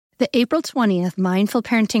The April 20th Mindful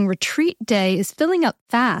Parenting Retreat Day is filling up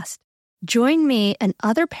fast. Join me and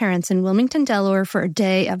other parents in Wilmington, Delaware for a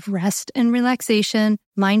day of rest and relaxation,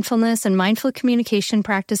 mindfulness and mindful communication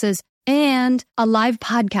practices, and a live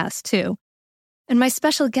podcast too. And my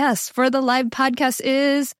special guest for the live podcast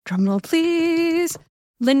is, drumroll please,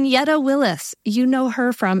 Lynetta Willis. You know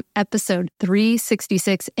her from episode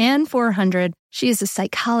 366 and 400. She is a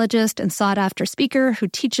psychologist and sought-after speaker who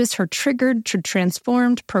teaches her Triggered to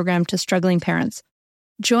Transformed program to struggling parents.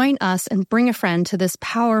 Join us and bring a friend to this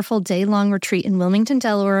powerful day-long retreat in Wilmington,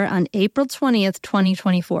 Delaware on April 20th,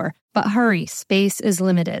 2024. But hurry, space is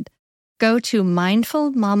limited. Go to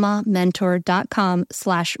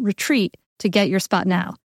mindfulmamamentor.com/retreat to get your spot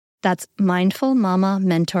now. That's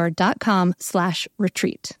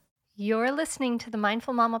mindfulmamamentor.com/retreat. You're listening to the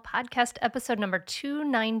Mindful Mama podcast, episode number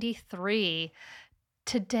 293.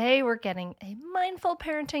 Today, we're getting a mindful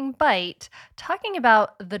parenting bite, talking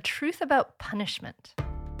about the truth about punishment.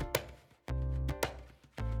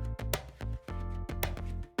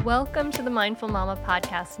 Welcome to the Mindful Mama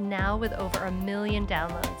podcast, now with over 1 million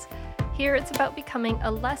downloads. Here, it's about becoming a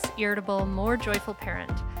less irritable, more joyful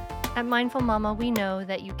parent. At Mindful Mama, we know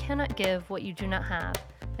that you cannot give what you do not have,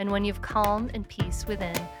 and when you've calm and peace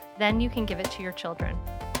within, then you can give it to your children.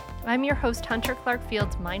 I'm your host, Hunter Clark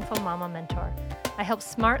Fields, Mindful Mama Mentor. I help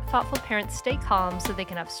smart, thoughtful parents stay calm so they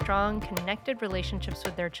can have strong, connected relationships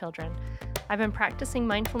with their children. I've been practicing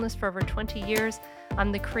mindfulness for over 20 years.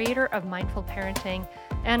 I'm the creator of Mindful Parenting,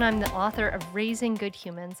 and I'm the author of Raising Good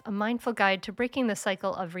Humans, a mindful guide to breaking the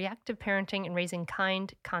cycle of reactive parenting and raising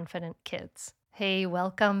kind, confident kids. Hey,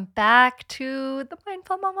 welcome back to the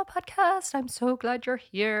Mindful Mama podcast. I'm so glad you're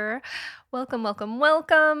here. Welcome, welcome,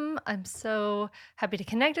 welcome. I'm so happy to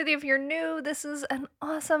connect with you. If you're new, this is an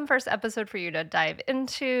awesome first episode for you to dive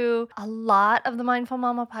into. A lot of the Mindful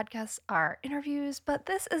Mama podcasts are interviews, but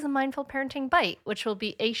this is a Mindful Parenting Bite, which will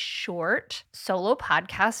be a short solo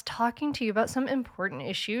podcast talking to you about some important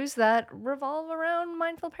issues that revolve around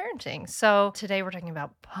mindful parenting. So today we're talking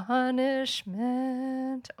about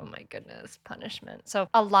punishment. Oh my goodness, punishment. So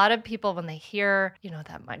a lot of people, when they hear,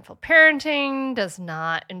 that mindful parenting does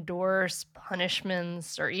not endorse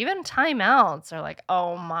punishments or even timeouts, are like,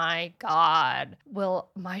 oh my God, will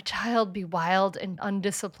my child be wild and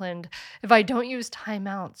undisciplined if I don't use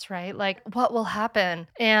timeouts, right? Like, what will happen?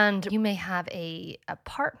 And you may have a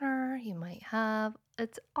partner,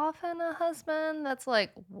 it's often a husband that's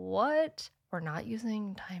like, what? We're not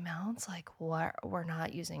using timeouts? Like, what? We're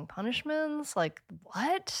not using punishments? Like,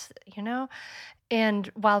 what? And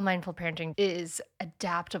while mindful parenting is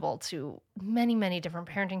adaptable to many, many different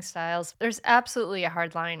parenting styles, there's absolutely a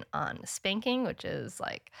hard line on spanking, which is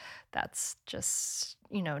like, that's just,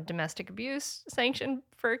 domestic abuse sanctioned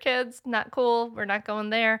for kids. Not cool. We're not going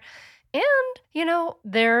there. And,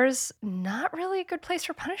 there's not really a good place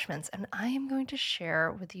for punishments, and I am going to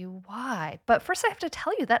share with you why. But first, I have to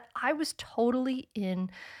tell you that I was totally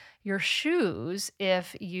in your shoes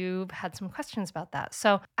if you've had some questions about that.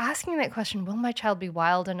 So asking that question, will my child be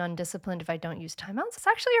wild and undisciplined if I don't use timeouts? It's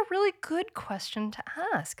actually a really good question to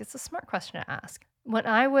ask. It's a smart question to ask. When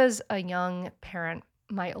I was a young parent,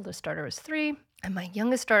 my oldest daughter was 3. And my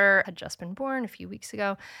youngest daughter had just been born a few weeks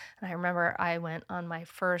ago. And I remember I went on my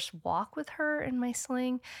first walk with her in my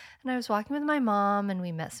sling. And I was walking with my mom, and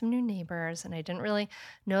we met some new neighbors, and I didn't really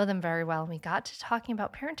know them very well. And we got to talking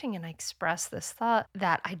about parenting, and I expressed this thought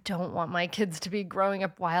that I don't want my kids to be growing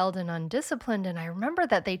up wild and undisciplined. And I remember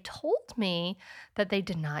that they told me that they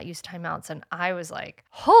did not use timeouts. And I was like,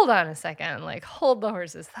 hold on a second, like, hold the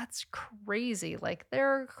horses. That's crazy. Like,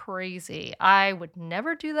 they're crazy. I would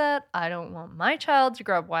never do that. I don't want my child to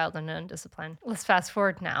grow up wild and undisciplined. Let's fast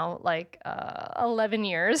forward now, 11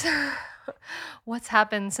 years. What's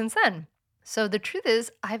happened since then? So the truth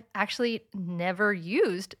is, I've actually never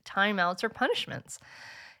used timeouts or punishments.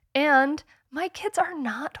 And my kids are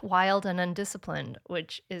not wild and undisciplined,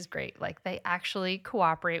 which is great. Like, they actually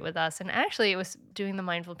cooperate with us. And actually, it was doing the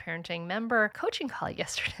Mindful Parenting member coaching call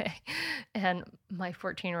yesterday. And my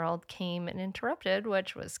 14-year-old came and interrupted,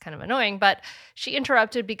 which was kind of annoying. But she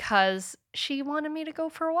interrupted because she wanted me to go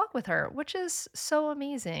for a walk with her, which is so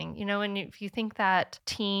amazing. And if you think that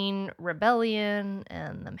teen rebellion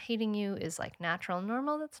and them hating you is like natural and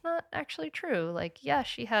normal, that's not actually true. Like, yeah,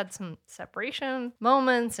 she had some separation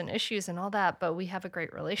moments and issues and all that, but we have a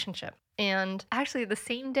great relationship. And actually, the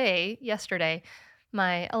same day, yesterday,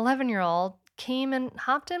 my 11-year-old came and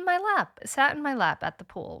hopped in my lap, sat in my lap at the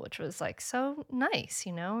pool, which was like so nice,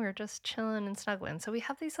 we were just chilling and snuggling. So we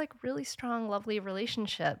have these like really strong, lovely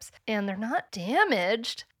relationships, and they're not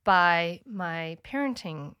damaged by my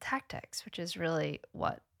parenting tactics, which is really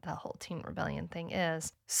what that whole teen rebellion thing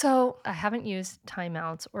is. So I haven't used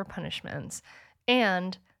timeouts or punishments,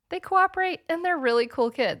 and they cooperate and they're really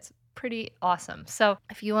cool kids. Pretty awesome. So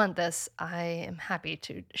if you want this, I am happy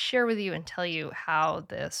to share with you and tell you how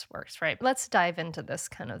this works, right? Let's dive into this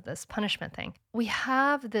punishment thing. We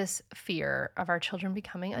have this fear of our children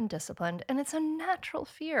becoming undisciplined, and it's a natural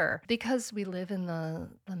fear because we live in the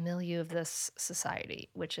milieu of this society,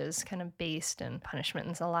 which is kind of based in punishment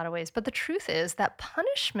in a lot of ways. But the truth is that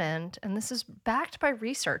punishment, and this is backed by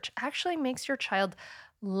research, actually makes your child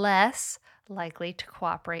less likely to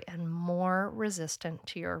cooperate and more resistant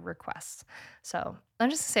to your requests. So I'll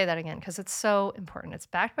just say that again because it's so important. It's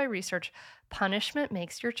backed by research. Punishment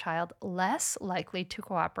makes your child less likely to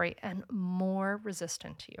cooperate and more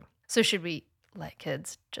resistant to you. So should we let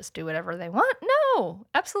kids just do whatever they want? No,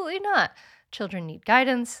 absolutely not. Children need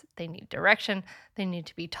guidance. They need direction. They need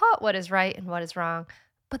to be taught what is right and what is wrong,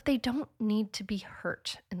 but they don't need to be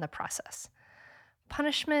hurt in the process.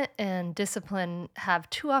 Punishment and discipline have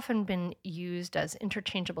too often been used as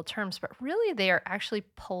interchangeable terms, but really they are actually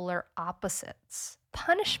polar opposites.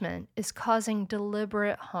 Punishment is causing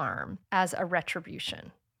deliberate harm as a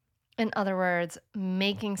retribution. In other words,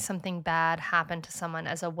 making something bad happen to someone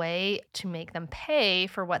as a way to make them pay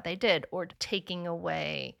for what they did, or taking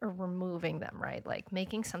away or removing them, right? Like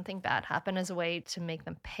making something bad happen as a way to make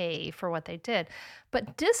them pay for what they did.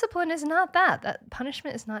 But discipline is not that. That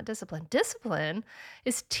punishment is not discipline. Discipline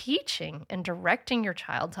is teaching and directing your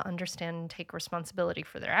child to understand and take responsibility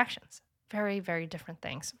for their actions. Very, very different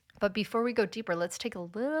things. But before we go deeper, let's take a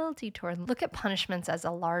little detour and look at punishments as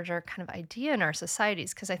a larger kind of idea in our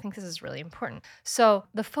societies, because I think this is really important. So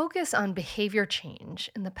the focus on behavior change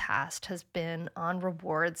in the past has been on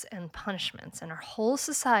rewards and punishments, and our whole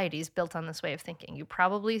society is built on this way of thinking. You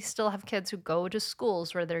probably still have kids who go to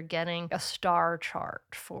schools where they're getting a star chart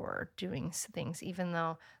for doing things, even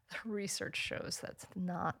though the research shows that's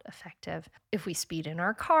not effective. If we speed in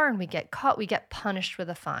our car and we get caught, we get punished with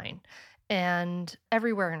a fine. And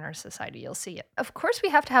everywhere in our society, you'll see it. Of course, we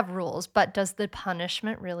have to have rules, but does the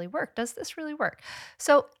punishment really work? Does this really work?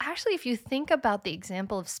 So actually, if you think about the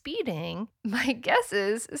example of speeding, my guess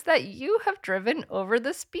is that you have driven over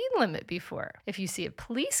the speed limit before. If you see a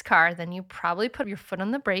police car, then you probably put your foot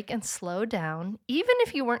on the brake and slow down, even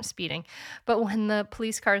if you weren't speeding. But when the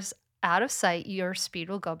police car's out of sight, your speed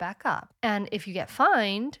will go back up. And if you get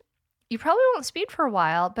fined, you probably won't speed for a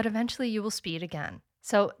while, but eventually you will speed again.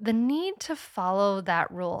 So the need to follow that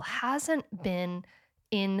rule hasn't been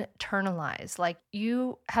internalized. Like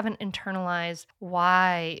you haven't internalized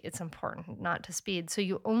why it's important not to speed. So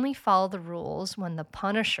you only follow the rules when the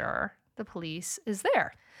punisher, the police, is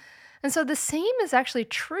there. And so the same is actually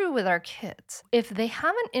true with our kids. If they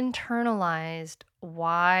haven't internalized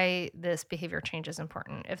why this behavior change is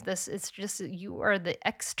important, if it's just you are the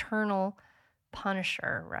external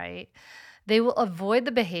punisher, right? They will avoid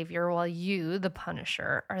the behavior while you, the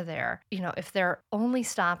punisher, are there. If they're only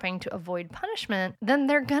stopping to avoid punishment, then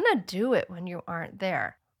they're going to do it when you aren't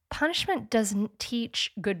there. Punishment doesn't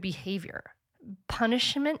teach good behavior.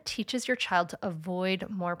 Punishment teaches your child to avoid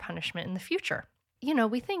more punishment in the future.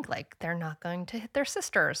 We think like they're not going to hit their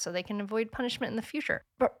sister so they can avoid punishment in the future.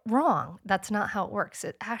 But wrong. That's not how it works.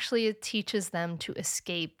 It actually teaches them to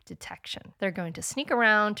escape detection. They're going to sneak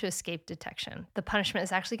around to escape detection. The punishment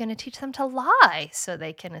is actually going to teach them to lie so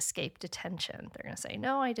they can escape detention. They're going to say,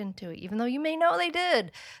 no, I didn't do it, even though you may know they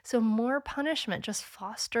did. So more punishment just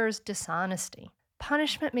fosters dishonesty.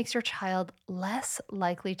 Punishment makes your child less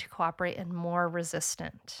likely to cooperate and more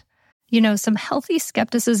resistant. Some healthy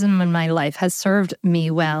skepticism in my life has served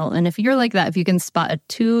me well. And if you're like that, if you can spot a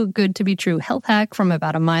too good to be true health hack from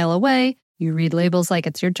about a mile away, you read labels like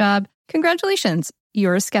it's your job, congratulations,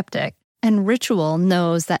 you're a skeptic. And Ritual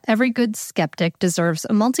knows that every good skeptic deserves a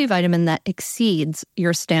multivitamin that exceeds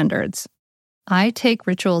your standards. I take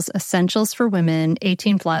Ritual's Essentials for Women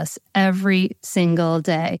 18 Plus every single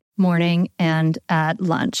day, morning and at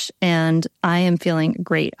lunch. And I am feeling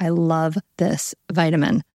great. I love this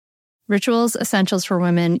vitamin. Ritual's Essentials for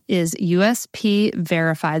Women is USP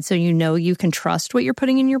verified, so you can trust what you're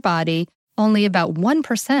putting in your body. Only about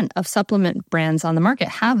 1% of supplement brands on the market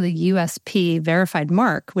have the USP verified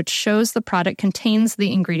mark, which shows the product contains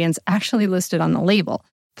the ingredients actually listed on the label.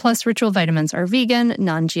 Plus, Ritual vitamins are vegan,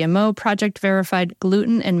 non-GMO, project verified,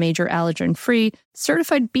 gluten and major allergen free,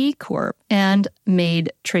 certified B Corp, and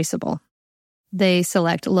made traceable. They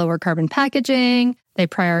select lower carbon packaging, they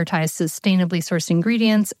prioritize sustainably sourced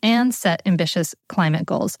ingredients, and set ambitious climate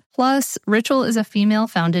goals. Plus, Ritual is a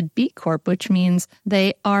female-founded B Corp, which means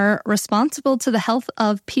they are responsible to the health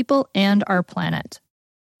of people and our planet.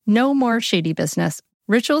 No more shady business.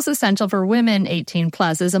 Rituals Essential for Women 18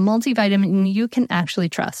 Plus is a multivitamin you can actually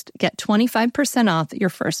trust. Get 25% off your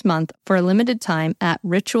first month for a limited time at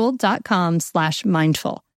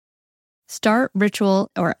ritual.com/mindful. Start Ritual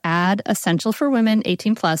or add Essential for Women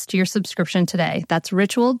 18 Plus to your subscription today. That's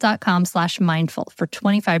ritual.com/mindful for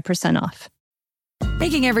 25% off.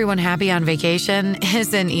 Making everyone happy on vacation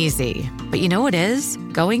isn't easy, but you know what is?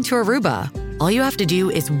 Going to Aruba. All you have to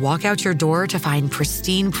do is walk out your door to find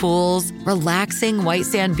pristine pools, relaxing white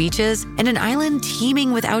sand beaches, and an island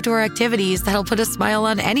teeming with outdoor activities that'll put a smile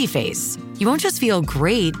on any face. You won't just feel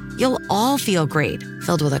great, you'll all feel great,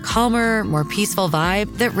 filled with a calmer, more peaceful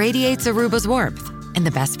vibe that radiates Aruba's warmth. And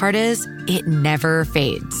the best part is, it never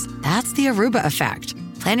fades. That's the Aruba effect.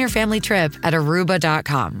 Plan your family trip at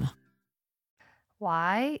Aruba.com.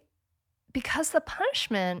 Why? Because the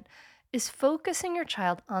punishment is focusing your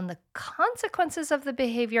child on the consequences of the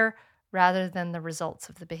behavior rather than the results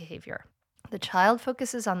of the behavior. The child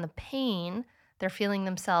focuses on the pain they're feeling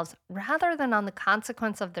themselves rather than on the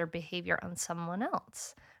consequence of their behavior on someone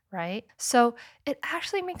else, right? So it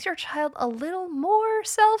actually makes your child a little more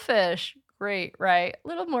selfish. Great, right? A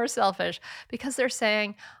little more selfish because they're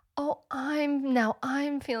saying, oh,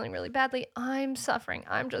 I'm feeling really badly. I'm suffering.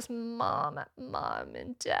 I'm just mom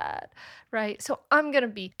and dad, right? So I'm going to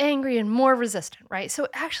be angry and more resistant, right? So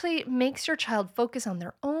it actually makes your child focus on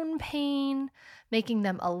their own pain, making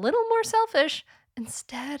them a little more selfish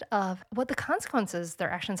instead of what the consequences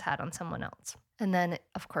their actions had on someone else. And then,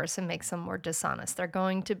 of course, it makes them more dishonest. They're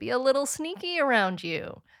going to be a little sneaky around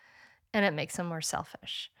you, and it makes them more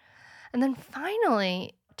selfish. And then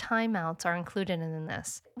finally, timeouts are included in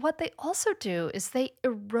this. What they also do is they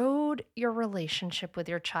erode your relationship with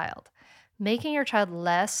your child, making your child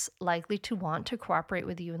less likely to want to cooperate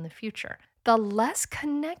with you in the future. The less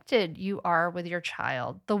connected you are with your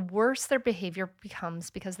child, the worse their behavior becomes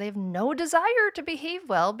because they have no desire to behave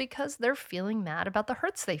well because they're feeling mad about the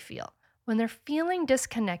hurts they feel. When they're feeling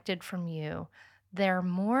disconnected from you, they're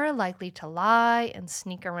more likely to lie and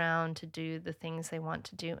sneak around to do the things they want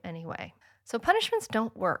to do anyway. So punishments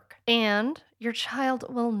don't work, and your child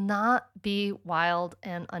will not be wild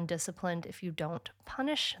and undisciplined if you don't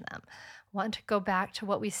punish them. I want to go back to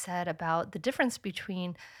what we said about the difference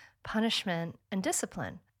between punishment and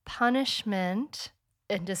discipline. Punishment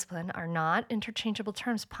and discipline are not interchangeable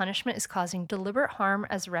terms. Punishment is causing deliberate harm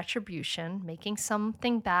as retribution, making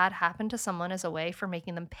something bad happen to someone as a way for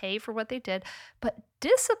making them pay for what they did. But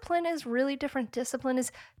discipline is really different. Discipline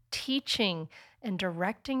is teaching and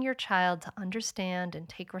directing your child to understand and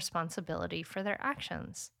take responsibility for their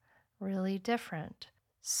actions. Really different.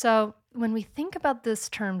 So when we think about this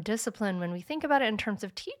term discipline, when we think about it in terms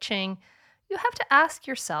of teaching, you have to ask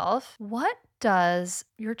yourself, what does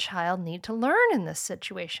your child need to learn in this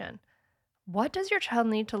situation? What does your child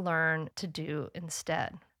need to learn to do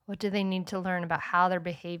instead? What do they need to learn about how their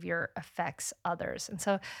behavior affects others? And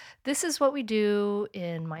so this is what we do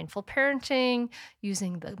in mindful parenting,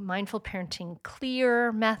 using the mindful parenting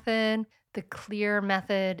CLEAR method. The CLEAR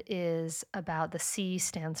method is about the C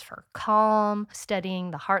stands for calm,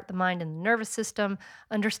 studying the heart, the mind, and the nervous system,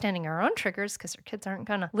 understanding our own triggers, because our kids aren't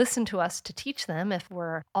going to listen to us to teach them if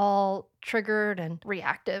we're all triggered and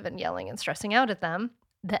reactive and yelling and stressing out at them.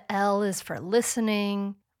 The L is for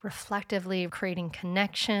listening, reflectively creating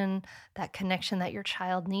connection that your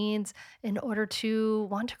child needs in order to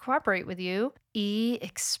want to cooperate with you. E,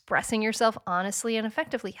 expressing yourself honestly and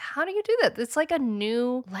effectively. How do you do that? It's like a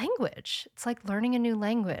new language. It's like learning a new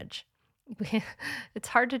language. It's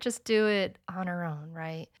hard to just do it on our own,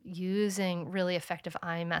 right? Using really effective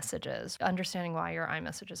I messages, understanding why your I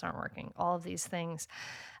messages aren't working, all of these things.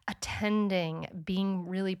 Attending, being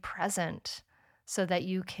really present, so that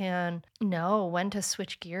you can know when to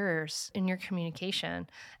switch gears in your communication,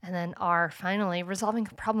 and then are finally resolving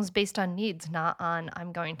problems based on needs, not on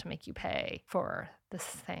I'm going to make you pay for this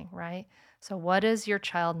thing, right? So what does your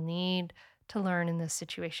child need to learn in this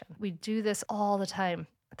situation? We do this all the time,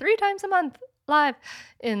 3 times a month, live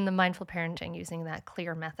in the mindful parenting using that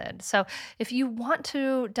CLEAR method. So if you want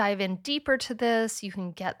to dive in deeper to this, you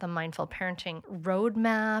can get the mindful parenting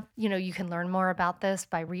roadmap. You can learn more about this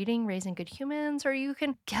by reading Raising Good Humans, or you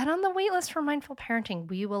can get on the waitlist for mindful parenting.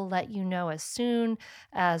 We will let you know as soon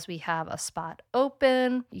as we have a spot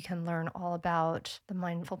open. You can learn all about the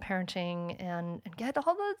mindful parenting and get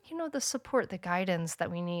all the, the support, the guidance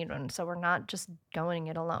that we need. And so we're not just going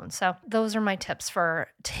it alone. So those are my tips for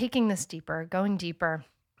taking this deeper, going deeper.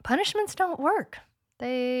 Punishments don't work.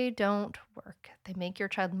 They don't work. They make your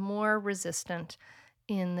child more resistant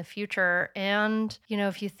in the future. And,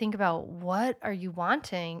 if you think about what are you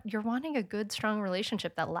wanting, you're wanting a good, strong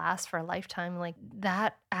relationship that lasts for a lifetime. Like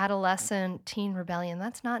that adolescent teen rebellion,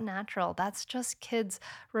 that's not natural. That's just kids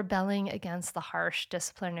rebelling against the harsh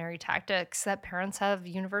disciplinary tactics that parents have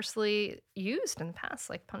universally used in the past,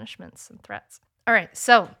 like punishments and threats. All right,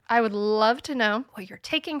 so I would love to know what you're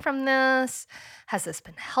taking from this. Has this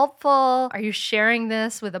been helpful? Are you sharing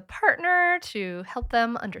this with a partner to help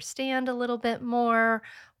them understand a little bit more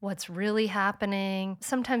what's really happening?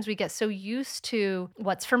 Sometimes we get so used to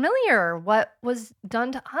what's familiar, what was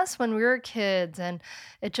done to us when we were kids, and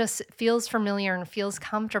it just feels familiar and feels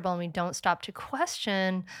comfortable, and we don't stop to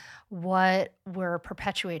question what we're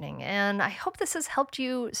perpetuating. And I hope this has helped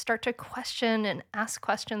you start to question and ask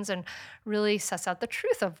questions and really suss out the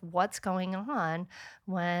truth of what's going on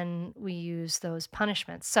when we use those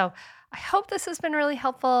punishments. So I hope this has been really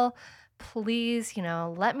helpful. Please,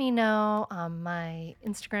 let me know. My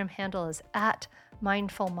Instagram handle is at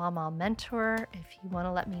Mindful Mama Mentor. If you want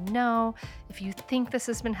to let me know, if you think this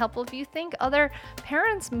has been helpful, if you think other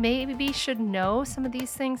parents maybe should know some of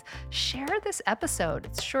these things, share this episode.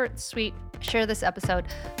 It's short, sweet. Share this episode.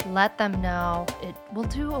 Let them know. It will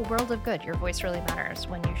do a world of good. Your voice really matters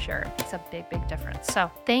when you share. It makes a big, big difference.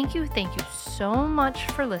 So thank you so much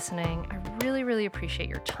for listening. I really, really appreciate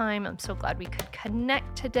your time. I'm so glad we could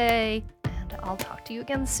connect today, and I'll talk to you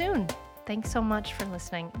again soon. Thanks so much for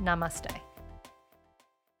listening. Namaste.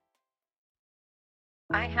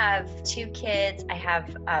 I have 2 kids. I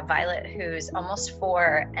have Violet, who's almost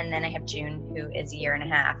 4, and then I have June, who is a year and a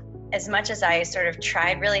half. As much as I sort of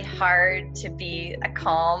tried really hard to be a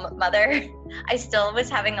calm mother, I still was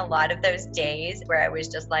having a lot of those days where I was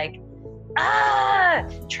just like,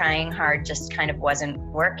 trying hard just kind of wasn't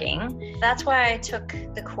working. That's why I took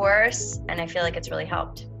the course, and I feel like it's really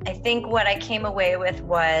helped. I think what I came away with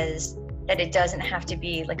was that it doesn't have to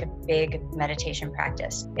be like a big meditation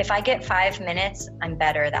practice. If I get 5 minutes, I'm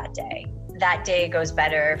better that day. That day goes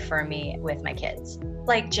better for me with my kids.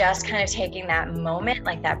 Like just kind of taking that moment,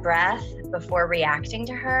 like that breath before reacting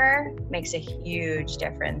to her makes a huge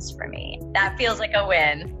difference for me. That feels like a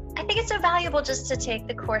win. I think it's so valuable just to take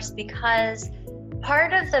the course because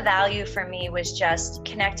part of the value for me was just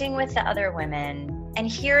connecting with the other women and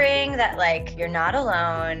hearing that like you're not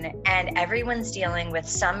alone and everyone's dealing with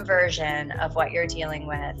some version of what you're dealing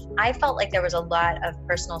with. I felt like there was a lot of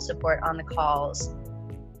personal support on the calls.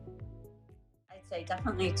 I'd say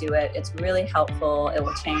definitely do it. It's really helpful. It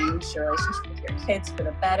will change your relationship with your kids for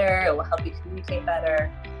the better. It will help you communicate better.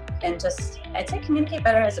 And just, I'd say communicate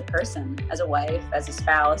better as a person, as a wife, as a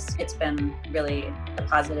spouse. It's been really a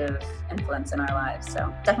positive influence in our lives.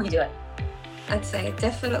 So definitely do it. I'd say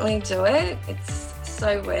definitely do it. It's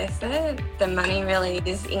so worth it. The money really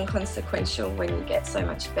is inconsequential when you get so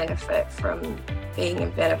much benefit from being a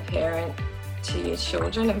better parent to your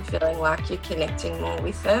children and feeling like you're connecting more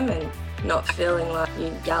with them and not feeling like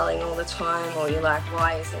you're yelling all the time or you're like,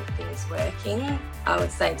 why isn't things working? I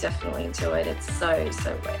would say definitely do it. It's so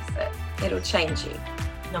worth it. It'll change you.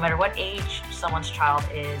 No matter what age someone's child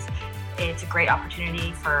is, it's a great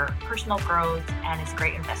opportunity for personal growth and it's a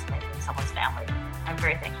great investment in someone's family. I'm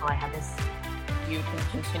very thankful I had this. You can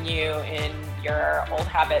continue in your old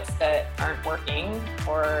habits that aren't working,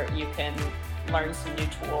 or you can learn some new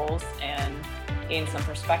tools and gain some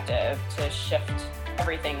perspective to shift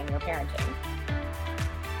everything in your parenting.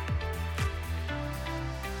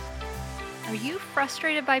 Are you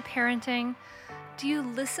frustrated by parenting? Do you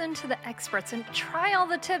listen to the experts and try all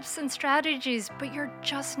the tips and strategies, but you're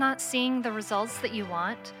just not seeing the results that you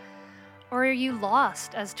want? Or are you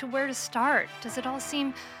lost as to where to start? Does it all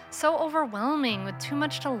seem so overwhelming with too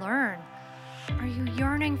much to learn? Are you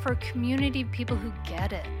yearning for a community of people who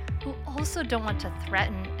get it, who also don't want to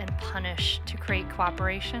threaten and punish to create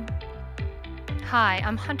cooperation? Hi,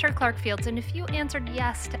 I'm Hunter Clark-Fields, and if you answered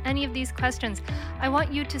yes to any of these questions, I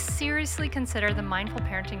want you to seriously consider the Mindful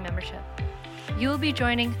Parenting membership. You'll be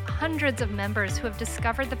joining hundreds of members who have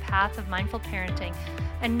discovered the path of mindful parenting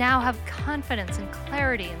and now have confidence and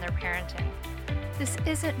clarity in their parenting. This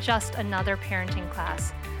isn't just another parenting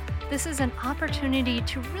class. This is an opportunity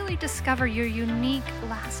to really discover your unique,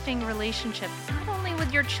 lasting relationship, not only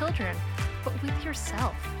with your children, but with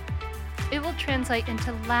yourself. It will translate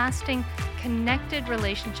into lasting, connected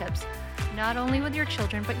relationships, not only with your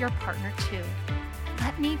children, but your partner too.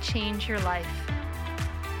 Let me change your life.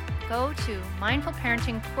 Go to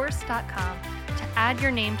mindfulparentingcourse.com to add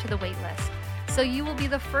your name to the waitlist, so you will be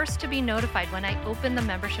the first to be notified when I open the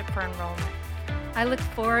membership for enrollment. I look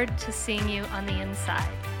forward to seeing you on the inside.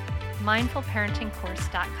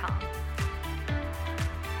 mindfulparentingcourse.com.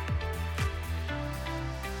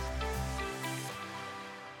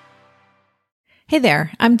 Hey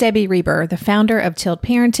there, I'm Debbie Reber, the founder of Tilt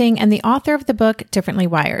Parenting and the author of the book Differently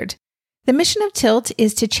Wired. The mission of Tilt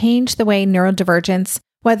is to change the way neurodivergence,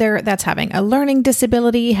 whether that's having a learning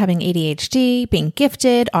disability, having ADHD, being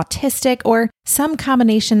gifted, autistic, or some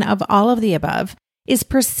combination of all of the above, is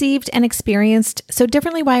perceived and experienced so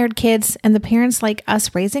differently wired kids and the parents like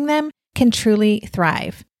us raising them can truly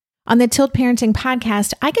thrive. On the Tilt Parenting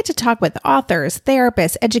podcast, I get to talk with authors,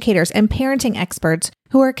 therapists, educators, and parenting experts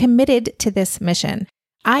who are committed to this mission.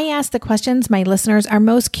 I ask the questions my listeners are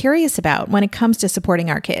most curious about when it comes to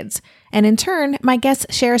supporting our kids. And in turn, my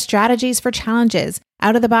guests share strategies for challenges,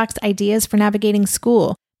 out-of-the-box ideas for navigating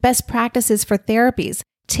school, best practices for therapies,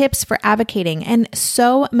 tips for advocating, and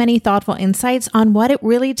so many thoughtful insights on what it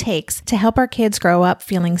really takes to help our kids grow up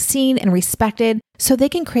feeling seen and respected so they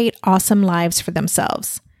can create awesome lives for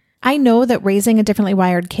themselves. I know that raising a differently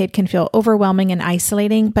wired kid can feel overwhelming and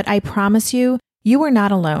isolating, but I promise you, you are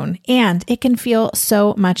not alone, and it can feel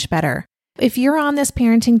so much better. If you're on this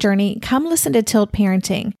parenting journey, come listen to Tilt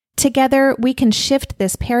Parenting. Together, we can shift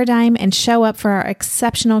this paradigm and show up for our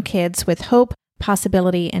exceptional kids with hope,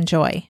 possibility, and joy.